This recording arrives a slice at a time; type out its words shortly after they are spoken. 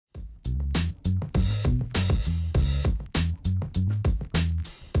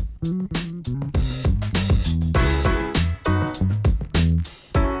Well,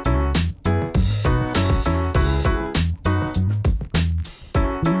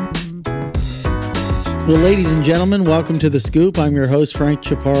 ladies and gentlemen, welcome to The Scoop. I'm your host, Frank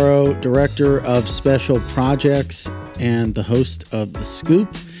Chaparro, Director of Special Projects and the host of The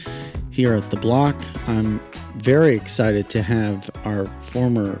Scoop here at The Block. I'm very excited to have our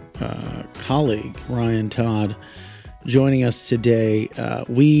former colleague, Ryan Todd, joining us today.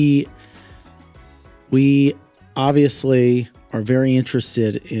 We obviously are very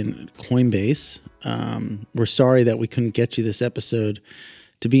interested in Coinbase. We're sorry that we couldn't get you this episode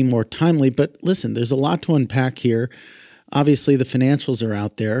to be more timely. But listen, there's a lot to unpack here. Obviously, the financials are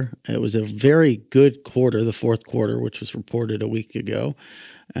out there. It was a very good quarter, the fourth quarter, which was reported a week ago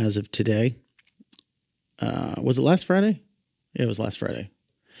as of today. Was it last Friday? Yeah, it was last Friday.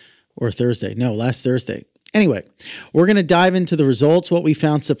 Or Thursday. No, last Thursday. Anyway, we're going to dive into the results, what we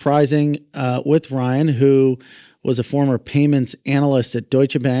found surprising with Ryan, who was a former payments analyst at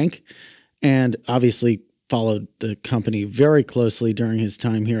Deutsche Bank and obviously followed the company very closely during his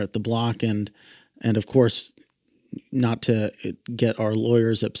time here at The Block. And of course, not to get our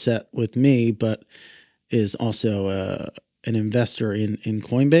lawyers upset with me, but is also an investor in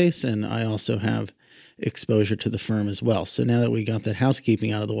Coinbase. And I also have exposure to the firm as well. So now that we got that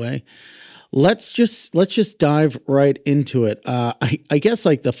housekeeping out of the way, let's just dive right into it. I guess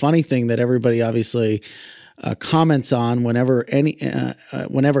like the funny thing that everybody obviously comments on whenever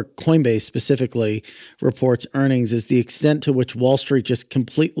Coinbase specifically reports earnings is the extent to which Wall Street just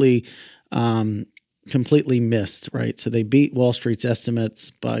completely missed, right? So they beat Wall Street's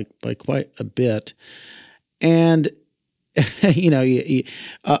estimates by quite a bit, and leading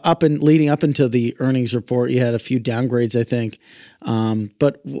up into the earnings report, you had a few downgrades, I think.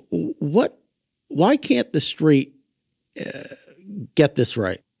 But why can't the street get this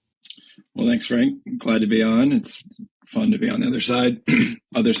right? Well, thanks, Frank. Glad to be on. It's fun to be on the other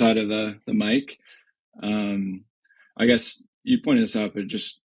side of the mic. I guess you pointed this out, but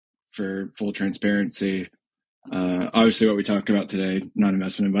just for full transparency, obviously what we talk about today, not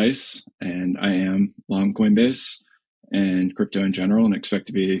investment advice, and I am long Coinbase and crypto in general and expect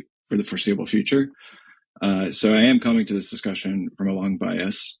to be for the foreseeable future. So I am coming to this discussion from a long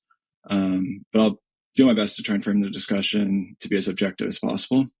bias, but I'll do my best to try and frame the discussion to be as objective as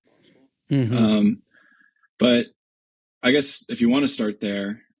possible. Mm-hmm. But I guess if you want to start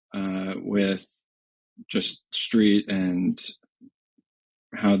there with just street and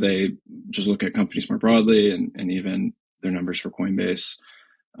how they just look at companies more broadly and even their numbers for Coinbase,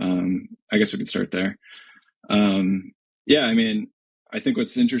 I guess we could start there. I think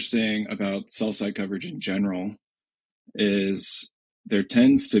what's interesting about sell side coverage in general is there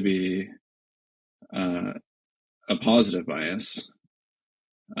tends to be a positive bias.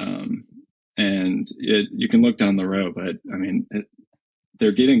 And you can look down the road, but I mean,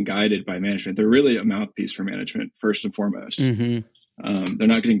 they're getting guided by management. They're really a mouthpiece for management, first and foremost. Mm-hmm. They're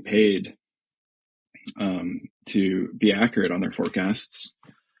not getting paid to be accurate on their forecasts.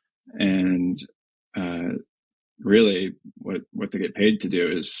 And really what they get paid to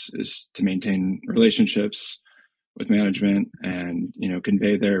do is to maintain relationships with management and,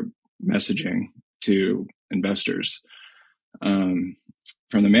 convey their messaging to investors.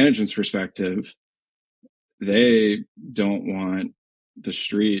 From the management's perspective, they don't want the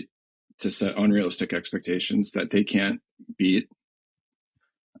street to set unrealistic expectations that they can't beat.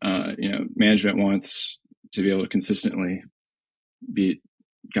 Management wants to be able to consistently beat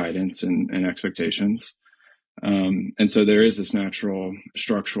guidance and expectations. And so there is this natural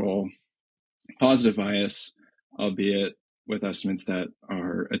structural positive bias, albeit with estimates that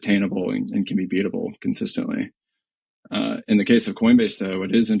are attainable and can be beatable consistently. In the case of Coinbase, though,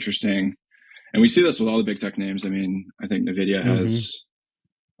 what is interesting, and we see this with all the big tech names. I mean, I think NVIDIA has,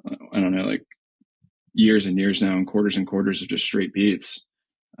 years and years now and quarters of just straight beats.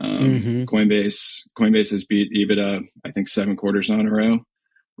 Coinbase has beat EBITDA, I think 7 quarters in a row,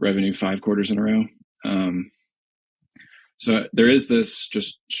 revenue 5 quarters in a row. So there is this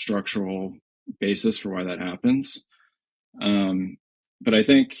just structural basis for why that happens. But I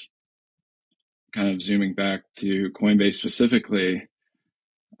think kind of zooming back to Coinbase specifically,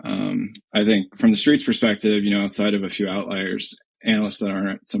 I think from the street's perspective, outside of a few outliers, analysts that aren't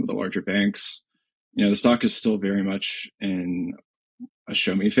at some of the larger banks, the stock is still very much in a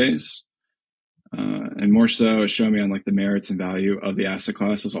show me phase, and more so a show me on like the merits and value of the asset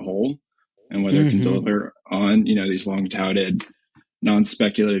class as a whole and whether it can deliver on, these long touted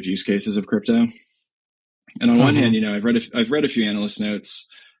non-speculative use cases of crypto. And on one hand, I've read a few analyst notes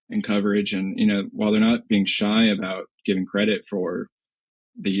and coverage, and while they're not being shy about giving credit for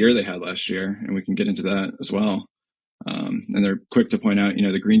the year they had last year, and we can get into that as well. And they're quick to point out,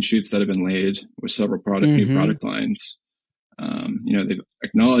 the green shoots that have been laid with several new product lines. They're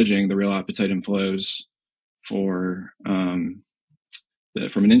acknowledging the real appetite and flows for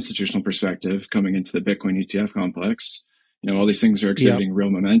from an institutional perspective coming into the Bitcoin ETF complex. All these things are exhibiting real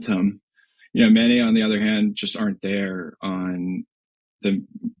momentum. Many, on the other hand, just aren't there on the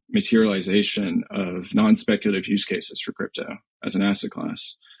materialization of non-speculative use cases for crypto as an asset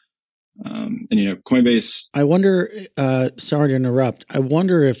class. And Coinbase. I wonder. Sorry to interrupt. I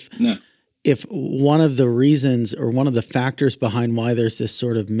wonder if one of the reasons or one of the factors behind why there's this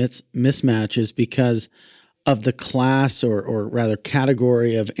sort of mismatch is because of the class or rather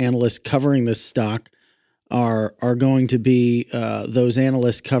category of analysts covering this stock are going to be those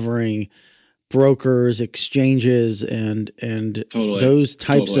analysts covering brokers, exchanges, and those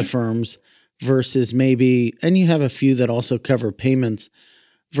types of firms versus maybe, and you have a few that also cover payments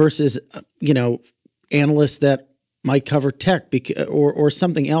versus, analysts that might cover tech or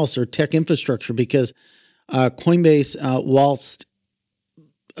something else or tech infrastructure, because Coinbase, whilst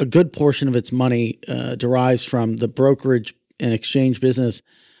a good portion of its money derives from the brokerage and exchange business,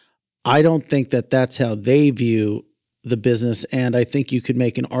 I don't think that that's how they view the business. And I think you could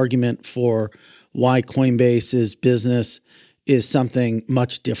make an argument for why Coinbase's business is something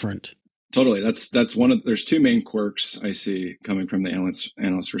much different. Totally. That's there's two main quirks I see coming from the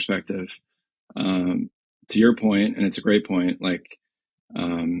analyst perspective. To your point, and it's a great point, like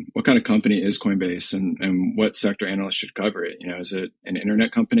what kind of company is Coinbase and what sector analysts should cover it? Is it an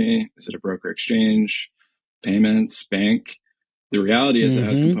internet company? Is it a broker exchange, payments, bank? The reality is it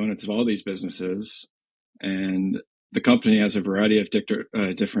has components of all these businesses, and the company has a variety of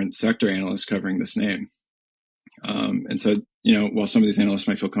different sector analysts covering this name. And so, while some of these analysts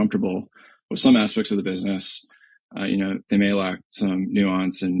might feel comfortable with some aspects of the business, they may lack some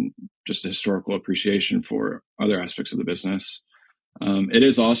nuance and just a historical appreciation for other aspects of the business. It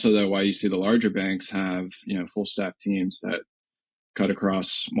is also, though, why you see the larger banks have, full staff teams that cut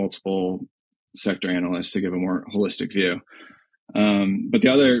across multiple sector analysts to give a more holistic view. But the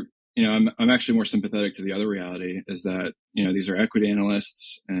other, I'm actually more sympathetic to the other reality is that, these are equity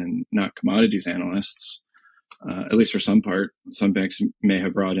analysts and not commodities analysts, at least for some part. Some banks may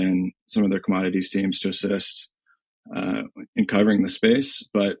have brought in some of their commodities teams to assist in covering the space.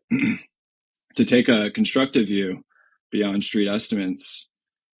 But to take a constructive view beyond street estimates,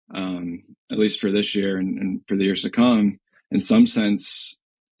 at least for this year and for the years to come, in some sense,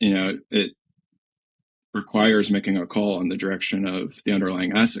 it requires making a call on the direction of the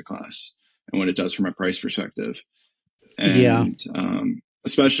underlying asset class and what it does from a price perspective. And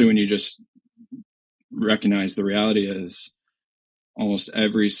especially when you just recognize the reality is almost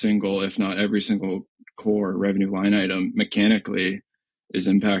every single, if not every single core revenue line item mechanically is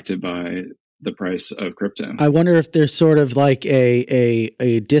impacted by the price of crypto. I wonder if there's sort of like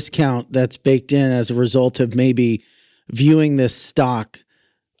a discount that's baked in as a result of maybe viewing this stock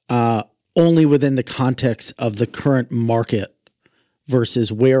only within the context of the current market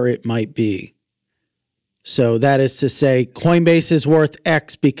versus where it might be. So that is to say, Coinbase is worth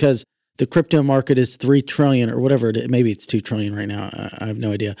X because the crypto market is 3 trillion or whatever it is. Maybe it's 2 trillion right now. I have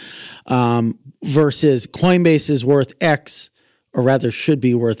no idea. Versus Coinbase is worth X, or rather should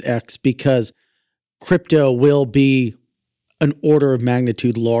be worth X, because crypto will be an order of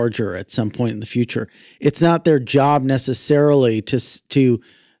magnitude larger at some point in the future. It's not their job necessarily to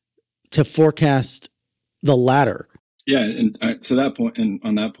forecast the latter. Yeah, and to that point, and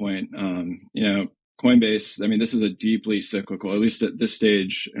on that point, Coinbase, I mean, this is a deeply cyclical, at least at this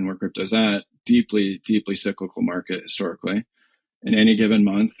stage and where crypto's at, deeply, deeply cyclical market historically. In any given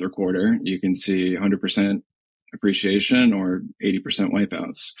month or quarter, you can see 100% appreciation or 80%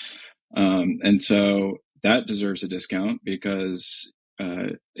 wipeouts. And so that deserves a discount because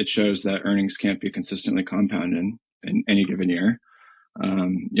it shows that earnings can't be consistently compounded in any given year.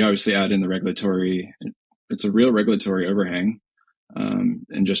 You obviously add in the regulatory, it's a real regulatory overhang.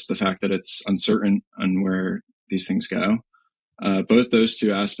 And just the fact that it's uncertain on where these things go. Both those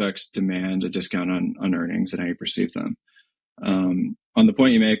two aspects demand a discount on earnings and how you perceive them. On the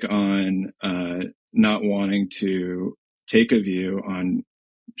point you make on not wanting to take a view on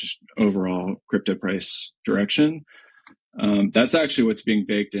just overall crypto price direction, that's actually what's being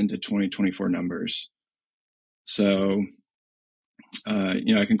baked into 2024 numbers. So,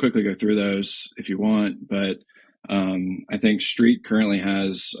 I can quickly go through those if you want, but I think Street currently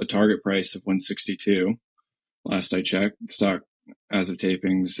has a target price of 162. Last I checked, stock as of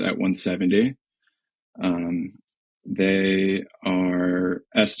tapings at 170. They are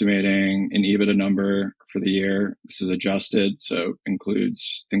estimating an EBITDA number for the year. This is adjusted, so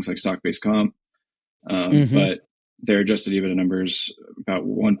includes things like stock-based comp. But their adjusted EBITDA numbers about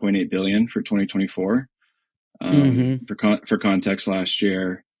 1.8 billion for 2024. For context, last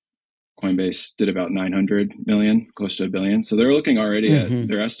year Coinbase did about 900 million, close to a billion. So they're looking already at,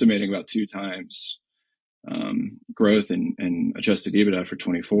 they're estimating about 2 times growth in adjusted EBITDA for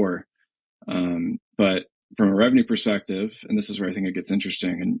 24. But from a revenue perspective, and this is where I think it gets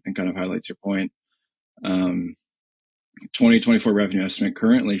interesting and kind of highlights your point, 2024 revenue estimate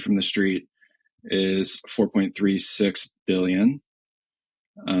currently from the street is 4.36 billion.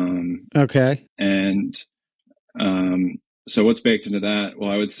 Okay. And so what's baked into that?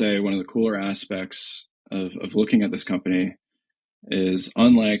 Well, I would say one of the cooler aspects of looking at this company is,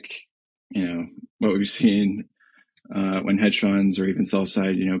 unlike, what we've seen when hedge funds or even sell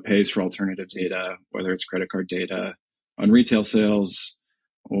side, pays for alternative data, whether it's credit card data on retail sales,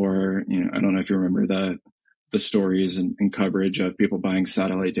 or, I don't know if you remember the stories and coverage of people buying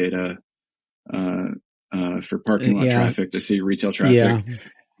satellite data for parking lot traffic to see retail traffic. Yeah.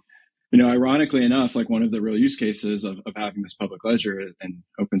 Ironically enough, like one of the real use cases of having this public ledger and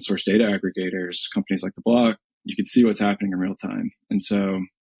open source data aggregators, companies like The Block, you can see what's happening in real time. And so,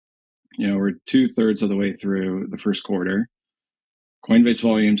 we're 2/3 of the way through the first quarter. Coinbase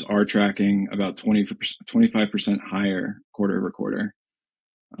volumes are tracking about 25% higher quarter over quarter.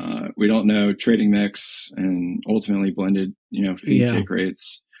 We don't know trading mix and ultimately blended, fee take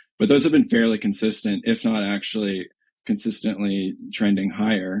rates, but those have been fairly consistent, if not actually consistently trending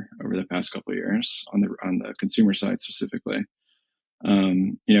higher over the past couple of years on the consumer side specifically.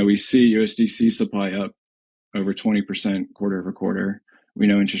 We see USDC supply up over 20% quarter over quarter. We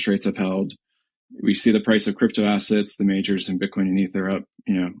know interest rates have held. We see the price of crypto assets, the majors in Bitcoin and Ether up,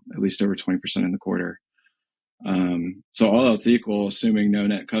 at least over 20% in the quarter. So all else equal, assuming no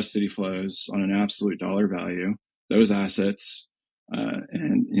net custody flows on an absolute dollar value, those assets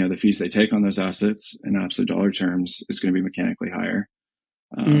and the fees they take on those assets in absolute dollar terms is going to be mechanically higher.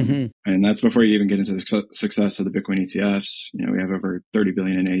 And that's before you even get into the success of the Bitcoin ETFs. We have over 30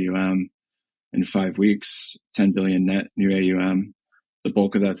 billion in AUM in 5 weeks, 10 billion net new AUM. The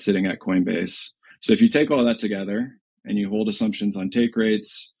bulk of that's sitting at Coinbase. So if you take all that together and you hold assumptions on take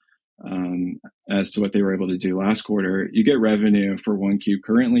rates as to what they were able to do last quarter, you get revenue for 1Q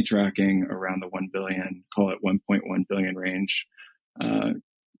currently tracking around the 1 billion, call it 1.1 billion range,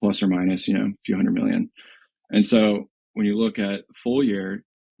 plus or minus, a few hundred million. And so when you look at full year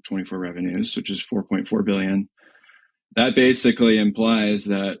 24 revenues, which is 4.4 billion, that basically implies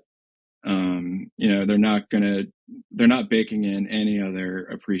that they're not baking in any other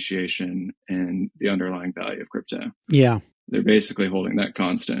appreciation in the underlying value of crypto. Yeah. They're basically holding that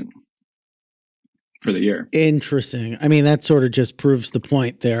constant for the year. Interesting. I mean, that sort of just proves the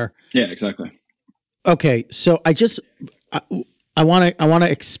point there. Yeah, exactly. Okay. So I want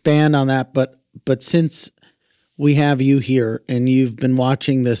to expand on that, but since we have you here and you've been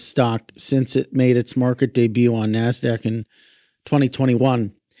watching this stock since it made its market debut on NASDAQ in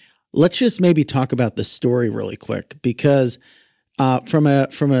 2021, let's just maybe talk about the story really quick, because from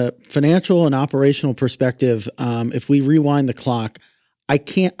a financial and operational perspective, if we rewind the clock, I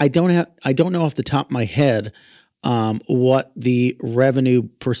don't know off the top of my head what the revenue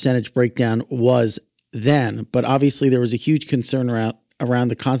percentage breakdown was then, but obviously there was a huge concern around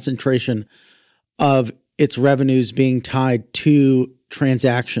the concentration of its revenues being tied to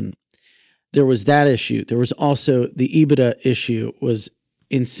transaction. There was that issue. There was also the EBITDA issue was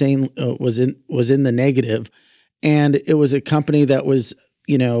insane, was in the negative. And it was a company that was,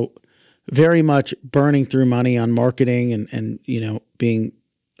 very much burning through money on marketing and being,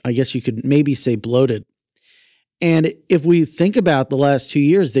 I guess you could maybe say, bloated. And if we think about the last 2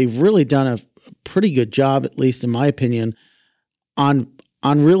 years, they've really done a pretty good job, at least in my opinion, on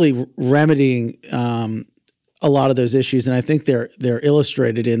really remedying a lot of those issues. And I think they're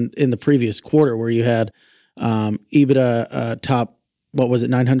illustrated in the previous quarter, where you had EBITDA top, what was it,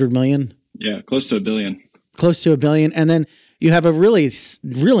 900 million? Yeah, close to a billion. Close to a billion. And then you have a really,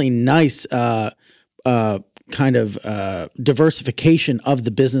 really nice kind of diversification of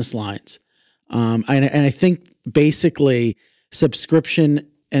the business lines. And I think basically subscription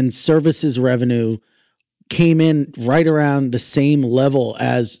and services revenue came in right around the same level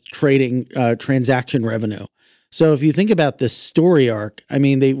as trading transaction revenue. So if you think about this story arc, I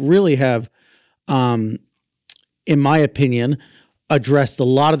mean, they really have, in my opinion, addressed a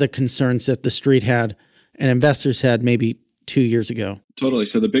lot of the concerns that the street had and investors had maybe 2 years ago. Totally.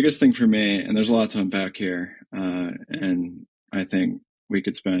 So the biggest thing for me, and there's a lot to unpack here, and I think we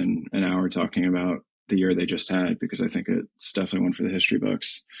could spend an hour talking about the year they just had, because I think it's definitely one for the history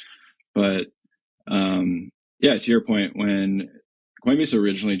books. But yeah, to your point, when Coinbase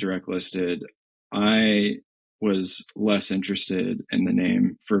originally direct listed, I was less interested in the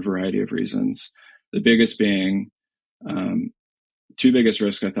name for a variety of reasons. The biggest being, two biggest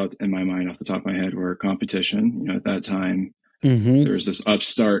risks I thought in my mind off the top of my head were competition. At that time, there was this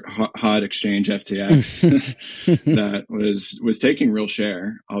upstart hot exchange FTX that was taking real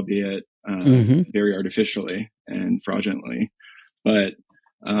share, albeit very artificially and fraudulently. But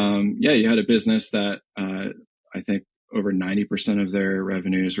yeah, you had a business that I think over 90% of their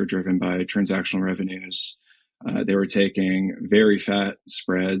revenues were driven by transactional revenues. They were taking very fat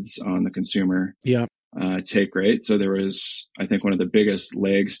spreads on the consumer take rate. So there was, I think, one of the biggest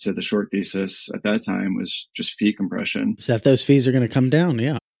legs to the short thesis at that time was just fee compression. So that those fees are going to come down.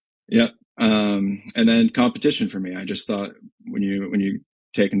 Yeah. Yep. And then competition for me. I just thought when you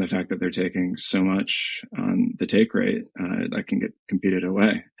take in the fact that they're taking so much on the take rate, that can get competed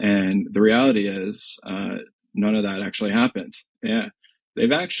away. And the reality is, none of that actually happened. Yeah.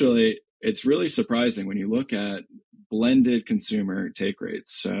 It's really surprising when you look at blended consumer take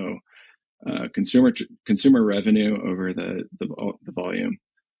rates. So, consumer revenue over the volume.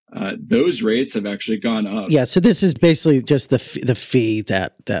 Those rates have actually gone up. Yeah, so this is basically just the fee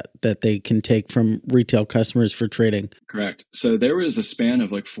that they can take from retail customers for trading. Correct. So there was a span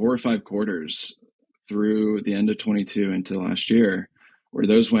of like 4 or 5 quarters through the end of 22 into last year where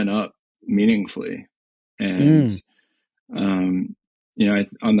those went up meaningfully. And on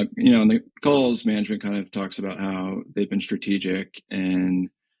the calls, management kind of talks about how they've been strategic and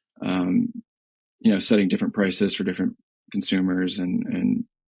setting different prices for different consumers, and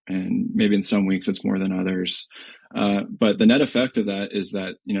maybe in some weeks it's more than others. But the net effect of that is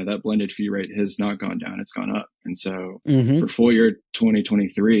that, that blended fee rate has not gone down, it's gone up. And so for full year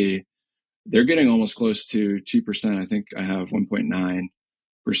 2023, they're getting almost close to 2%. I think I have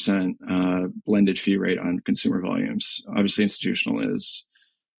 1.9% blended fee rate on consumer volumes. Obviously institutional is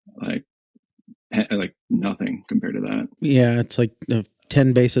like nothing compared to that. Yeah, it's like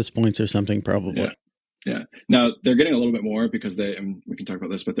 10 basis points or something probably. Yeah. Now they're getting a little bit more because we can talk about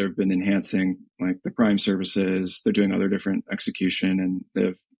this, but they've been enhancing like the prime services. They're doing other different execution, and they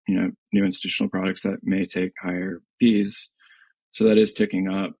have, new institutional products that may take higher fees. So that is ticking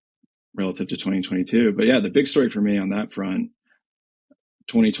up relative to 2022. But yeah, the big story for me on that front,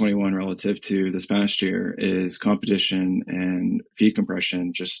 2021 relative to this past year, is competition and fee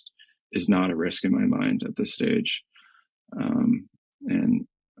compression just is not a risk in my mind at this stage. And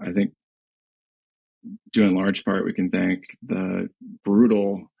I think due in large part, we can thank the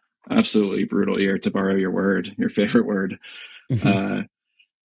absolutely brutal year, to borrow your word, your favorite word, the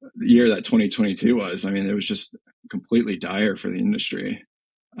year that 2022 was. I mean, it was just completely dire for the industry.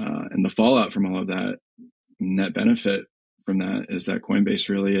 And the fallout from all of that, net benefit from that, is that Coinbase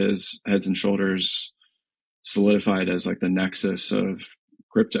really is heads and shoulders solidified as like the nexus of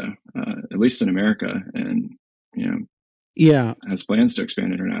crypto, at least in America, and, has plans to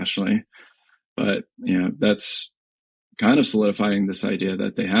expand internationally. But, that's kind of solidifying this idea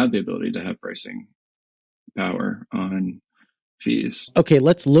that they have the ability to have pricing power on fees. Okay,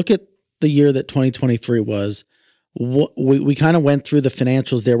 let's look at the year that 2023 was. We kind of went through the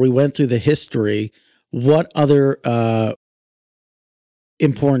financials there. We went through the history. What other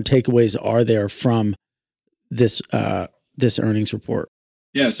important takeaways are there from this earnings report?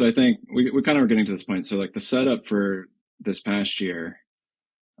 Yeah, so I think we kind of are getting to this point. So like the setup for this past year,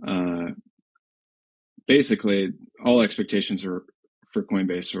 basically all expectations for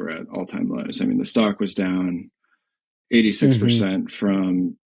Coinbase were at all-time lows. I mean, the stock was down 86%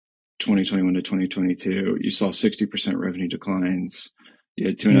 from 2021 to 2022. You saw 60% revenue declines. You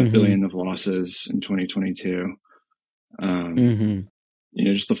had $2.5 billion of losses in 2022.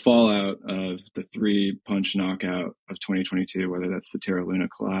 Just the fallout of the 3-punch knockout of 2022, whether that's the Terra Luna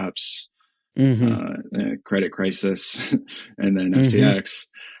collapse, credit crisis, and then FTX.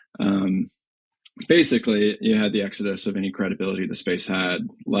 Basically, you had the exodus of any credibility the space had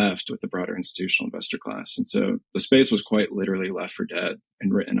left with the broader institutional investor class. And so the space was quite literally left for dead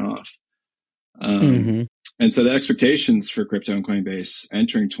and written off. And so the expectations for crypto and Coinbase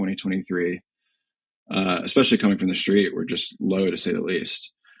entering 2023, especially coming from the street, were just low, to say the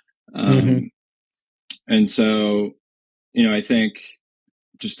least. And so, I think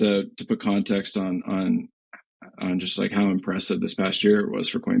just to put context on just like how impressive this past year was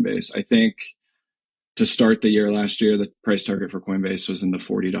for Coinbase, I think to start the year last year, the price target for Coinbase was in the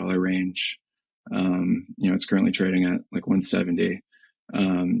 $40 range. It's currently trading at like 170.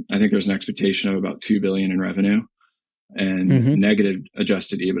 I think there's an expectation of about $2 billion in revenue and negative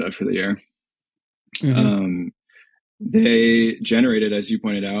adjusted EBITDA for the year. Um, they generated, as you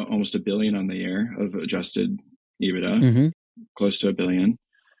pointed out, almost $1 billion on the year of adjusted EBITDA, close to $1 billion.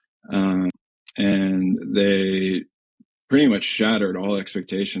 And they pretty much shattered all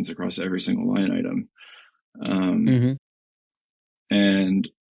expectations across every single line item. And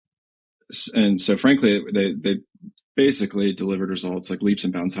so frankly, they basically delivered results like leaps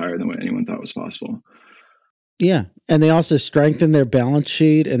and bounds higher than what anyone thought was possible. Yeah. And they also strengthened their balance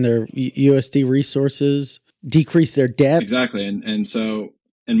sheet and their USD resources, decreased their debt. Exactly. And so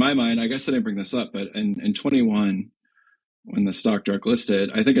in my mind, I guess I didn't bring this up, but in 21, when the stock direct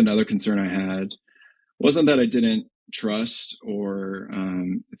listed, I think another concern I had wasn't that I didn't trust or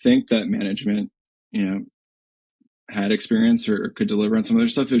think that management, had experience or could deliver on some of their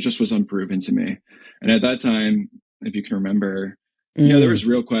stuff. It just was unproven to me. And at that time, if you can remember, there was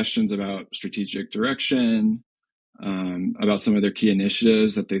real questions about strategic direction, about some of their key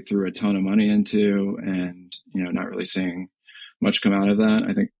initiatives that they threw a ton of money into, and not really seeing much come out of that.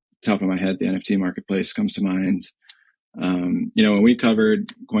 I think top of my head, the NFT marketplace comes to mind. When we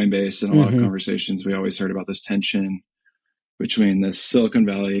covered Coinbase in a lot of conversations, we always heard about this tension between this Silicon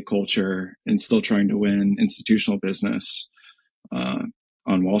Valley culture and still trying to win institutional business on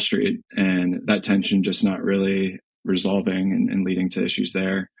Wall Street, and that tension just not really resolving and leading to issues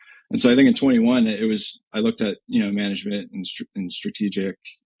there. And so I think in 21, I looked at, management and strategic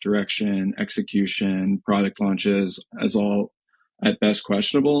direction, execution, product launches as all at best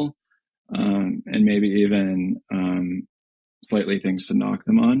questionable, and maybe even slightly things to knock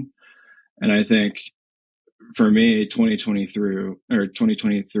them on. And I think for me,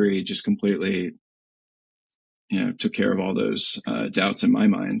 2023 just completely, took care of all those doubts in my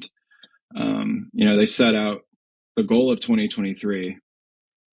mind. They set out the goal of 2023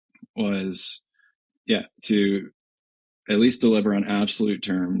 was, to at least deliver on absolute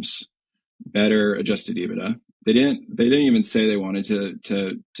terms better adjusted EBITDA. They didn't even say they wanted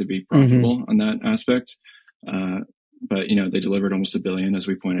to be profitable on that aspect, but they delivered almost $1 billion, as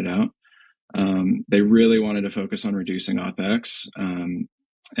we pointed out. They really wanted to focus on reducing OpEx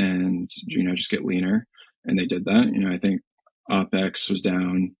and just get leaner, and they did that. I think OpEx was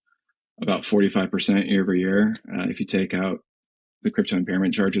down about 45% year over year. If you take out the crypto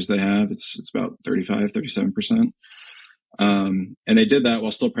impairment charges they have, it's about 37%. And they did that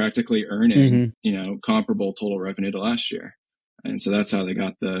while still practically earning comparable total revenue to last year. And so that's how they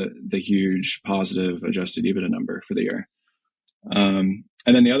got the huge positive adjusted EBITDA number for the year. And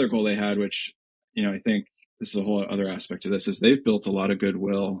then the other goal they had, which, I think this is a whole other aspect of this, is they've built a lot of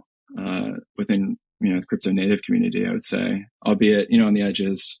goodwill within, the crypto native community, I would say, albeit, on the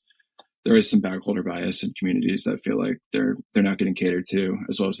edges, there is some backholder bias in communities that feel like they're not getting catered to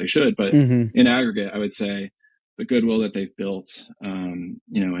as well as they should. But in aggregate, I would say the goodwill that they've built, and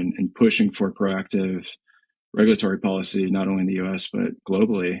pushing for proactive regulatory policy, not only in the US, but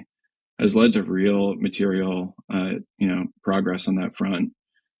globally, has led to real material, progress on that front.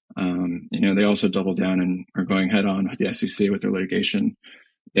 They also doubled down and are going head on with the SEC with their litigation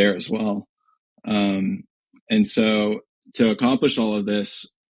there as well. And so to accomplish all of this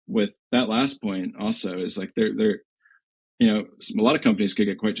with that last point also is like they're a lot of companies could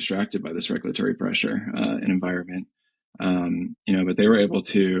get quite distracted by this regulatory pressure and environment. But they were able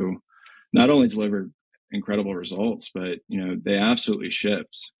to not only deliver incredible results, but, they absolutely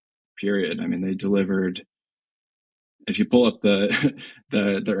shipped, period. I mean, they delivered, if you pull up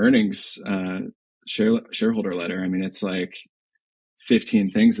the earnings shareholder letter, I mean, it's like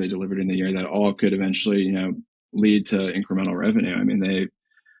 15 things they delivered in the year that all could eventually, lead to incremental revenue. I mean,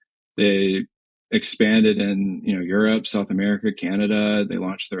 they expanded in, Europe, South America, Canada. They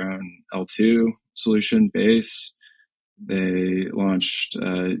launched their own L2 solution base. They launched,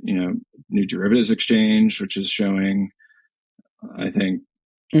 new derivatives exchange, which is showing, I think,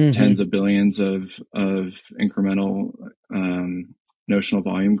 tens of billions of incremental notional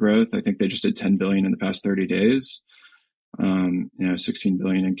volume growth. I think they just did 10 billion in the past 30 days. 16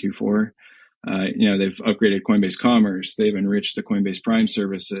 billion in Q4. They've upgraded Coinbase Commerce. They've enriched the Coinbase Prime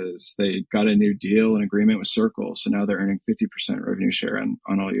services. They got a new deal and agreement with Circle. So now they're earning 50% revenue share on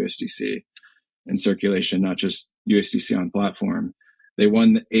all USDC in circulation, not just USDC on platform. They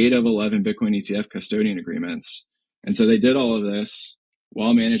won 8 of 11 Bitcoin ETF custodian agreements. And so they did all of this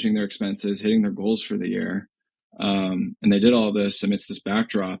while managing their expenses, hitting their goals for the year. And they did all of this amidst this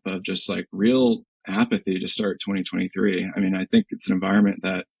backdrop of just like real apathy to start 2023. I mean, I think it's an environment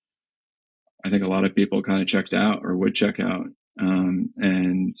that I think a lot of people kind of checked out or would check out.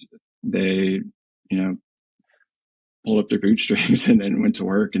 And they, pulled up their bootstrings and went to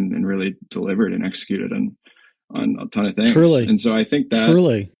work and really delivered and executed on a ton of things. Truly. And so I think that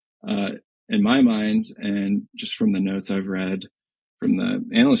in my mind, and just from the notes I've read from the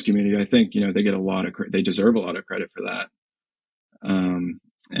analyst community, I think, they get they deserve a lot of credit for that.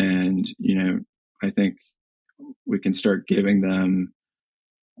 And, I think we can start giving them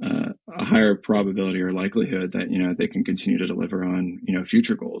a higher probability or likelihood that, they can continue to deliver on,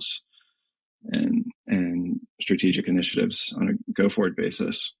 future goals and strategic initiatives on a go-forward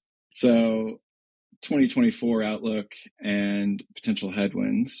basis. So 2024 outlook and potential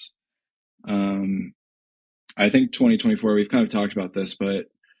headwinds. I think 2024, we've kind of talked about this, but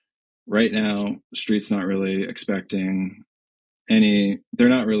right now, the Street's not really expecting they're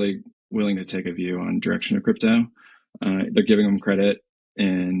not really willing to take a view on direction of crypto. They're giving them credit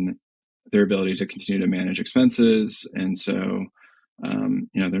in their ability to continue to manage expenses. And so,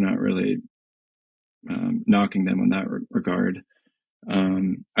 they're not really knocking them on that regard.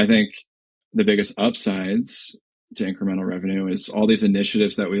 I think the biggest upsides to incremental revenue is all these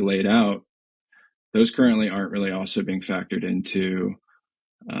initiatives that we laid out. Those currently aren't really also being factored into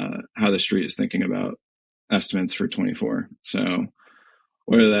how the Street is thinking about estimates for 24. So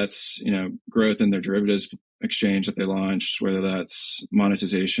whether that's, growth in their derivatives exchange that they launched, whether that's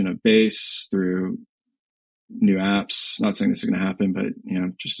monetization of Base through new apps, not saying this is going to happen, but,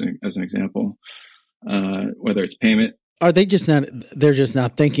 just as an example, whether it's payment. Are they they're just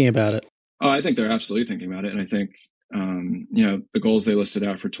not thinking about it? Oh, I think they're absolutely thinking about it. And I think, the goals they listed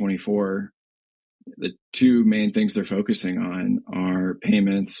out for 24, the two main things they're focusing on are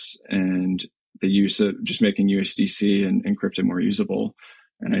payments and the use of just making USDC and crypto more usable.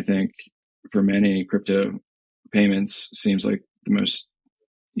 And I think for many, crypto payments seems like the most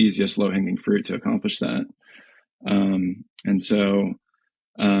easiest low-hanging fruit to accomplish that. And so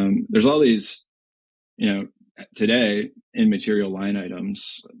there's all these, today immaterial line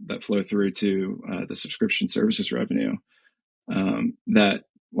items that flow through to the subscription services revenue that,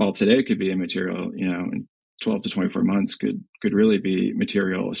 while today could be immaterial, in 12 to 24 months could really be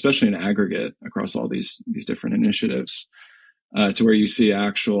material, especially in aggregate across all these different initiatives, to where you see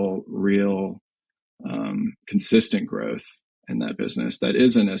actual, real, consistent growth in that business that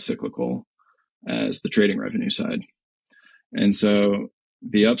isn't as cyclical as the trading revenue side. And so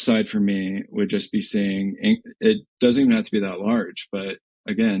the upside for me would just be seeing, it doesn't even have to be that large, but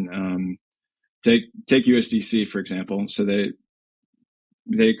again, take USDC, for example. So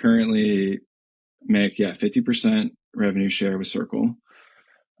they currently make 50% revenue share with Circle.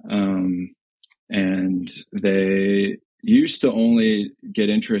 And they used to only get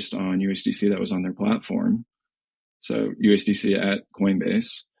interest on USDC that was on their platform. So USDC at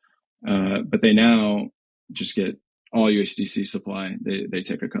Coinbase. But they now just get all USDC supply. They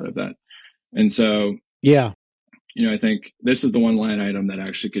take a cut of that. And so, yeah, I think this is the one line item that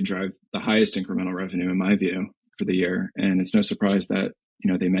actually could drive the highest incremental revenue in my view for the year. And it's no surprise that,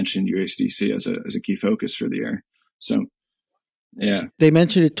 they mentioned USDC as a key focus for the year. So, yeah. They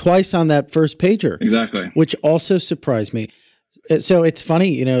mentioned it twice on that first pager. Exactly. Which also surprised me. So it's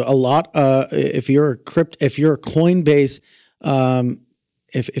funny, a lot, if you're a Coinbase,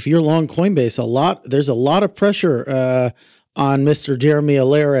 if you're long Coinbase, there's a lot of pressure, on Mr. Jeremy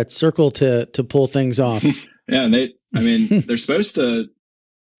Allaire at Circle to pull things off. Yeah. And they're supposed to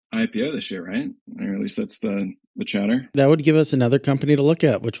IPO this year, right? Or at least that's the chatter. That would give us another company to look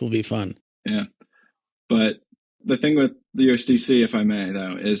at, which will be fun. Yeah. But the thing with the USDC, if I may,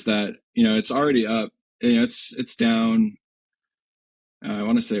 though, is that, it's already up. It's down. I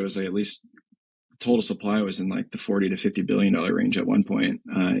want to say it was at least total supply was in like the $40 to $50 billion range at one point.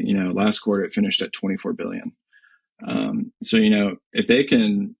 Last quarter it finished at 24 billion. So, if they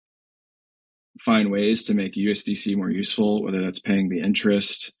can find ways to make USDC more useful, whether that's paying the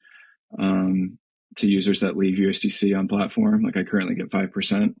interest to users that leave USDC on platform, like I currently get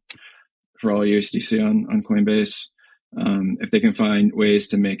 5% for all USDC on Coinbase. If they can find ways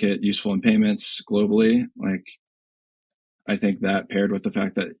to make it useful in payments globally, like I think that paired with the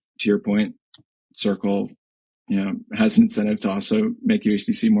fact that, to your point, Circle, has an incentive to also make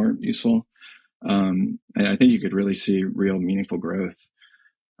USDC more useful. I think you could really see real meaningful growth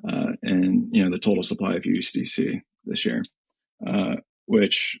in, the total supply of USDC this year,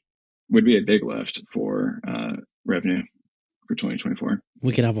 which would be a big lift for revenue for 2024.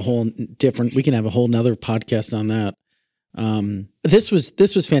 We can have a whole nother podcast on that. This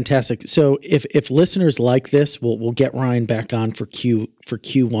was fantastic. So if listeners like this, we'll get Ryan back on for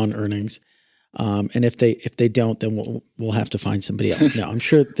Q1 earnings. And if they don't, then we'll have to find somebody else. No, I'm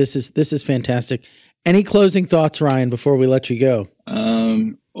sure this is fantastic. Any closing thoughts, Ryan, before we let you go?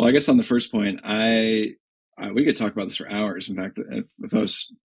 Well, I guess on the first point, we could talk about this for hours. In fact, if I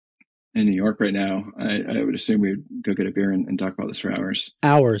was in New York right now, I would assume we would go get a beer and talk about this for hours.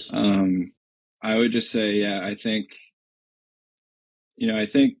 Hours. I would just say, yeah, I think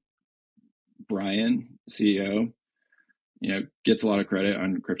Brian, CEO, gets a lot of credit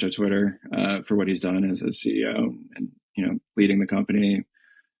on crypto Twitter for what he's done as a CEO and, leading the company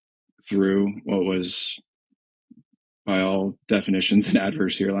through what was by all definitions an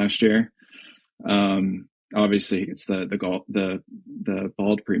adverse year last year. Obviously he gets the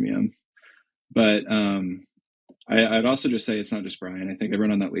bald premium, but I'd also just say it's not just Brian. I think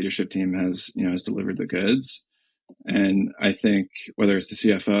everyone on that leadership team has delivered the goods. And I think whether it's the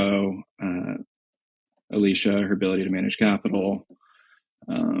CFO, Alicia, her ability to manage capital,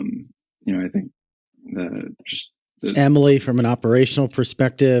 I think Emily from an operational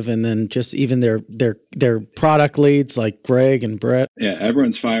perspective, and then just even their product leads like Greg and Brett. Yeah,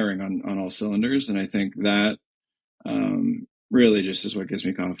 everyone's firing on all cylinders, and I think that really just is what gives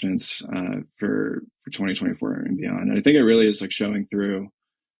me confidence for 2024 and beyond. And I think it really is like showing through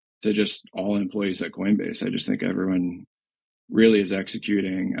to just all employees at Coinbase. I just think everyone really is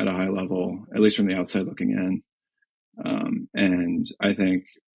executing at a high level, at least from the outside looking in. And I think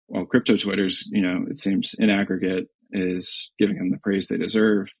while crypto Twitter's, it seems in aggregate is giving them the praise they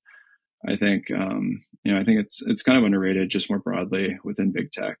deserve, I think, I think it's kind of underrated just more broadly within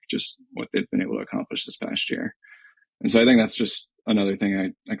big tech, just what they've been able to accomplish this past year. And so I think that's just another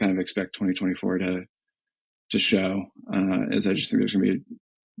thing I kind of expect 2024 to show, is I just think there's going to be a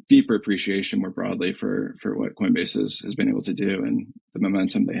deeper appreciation more broadly for what Coinbase has been able to do and the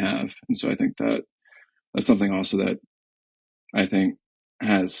momentum they have. And so I think that's something also that I think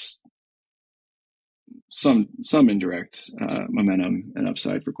has some indirect momentum and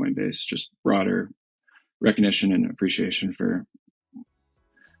upside for Coinbase, just broader recognition and appreciation for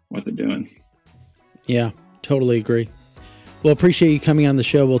what they're doing. Yeah, totally agree. Well, appreciate you coming on the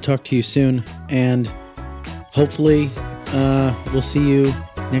show. We'll talk to you soon, and hopefully we'll see you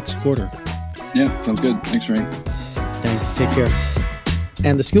next quarter. Yeah, sounds good. Thanks, Frank. Thanks. Take care.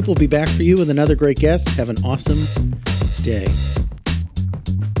 And The Scoop will be back for you with another great guest. Have an awesome day.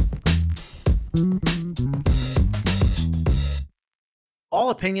 All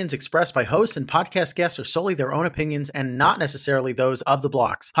opinions expressed by hosts and podcast guests are solely their own opinions and not necessarily those of the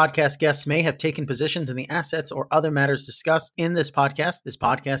blocks. Podcast guests may have taken positions in the assets or other matters discussed in this podcast. This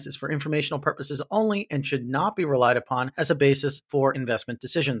podcast is for informational purposes only and should not be relied upon as a basis for investment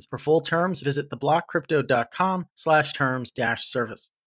decisions. For full terms, visit theblockcrypto.com/terms-service.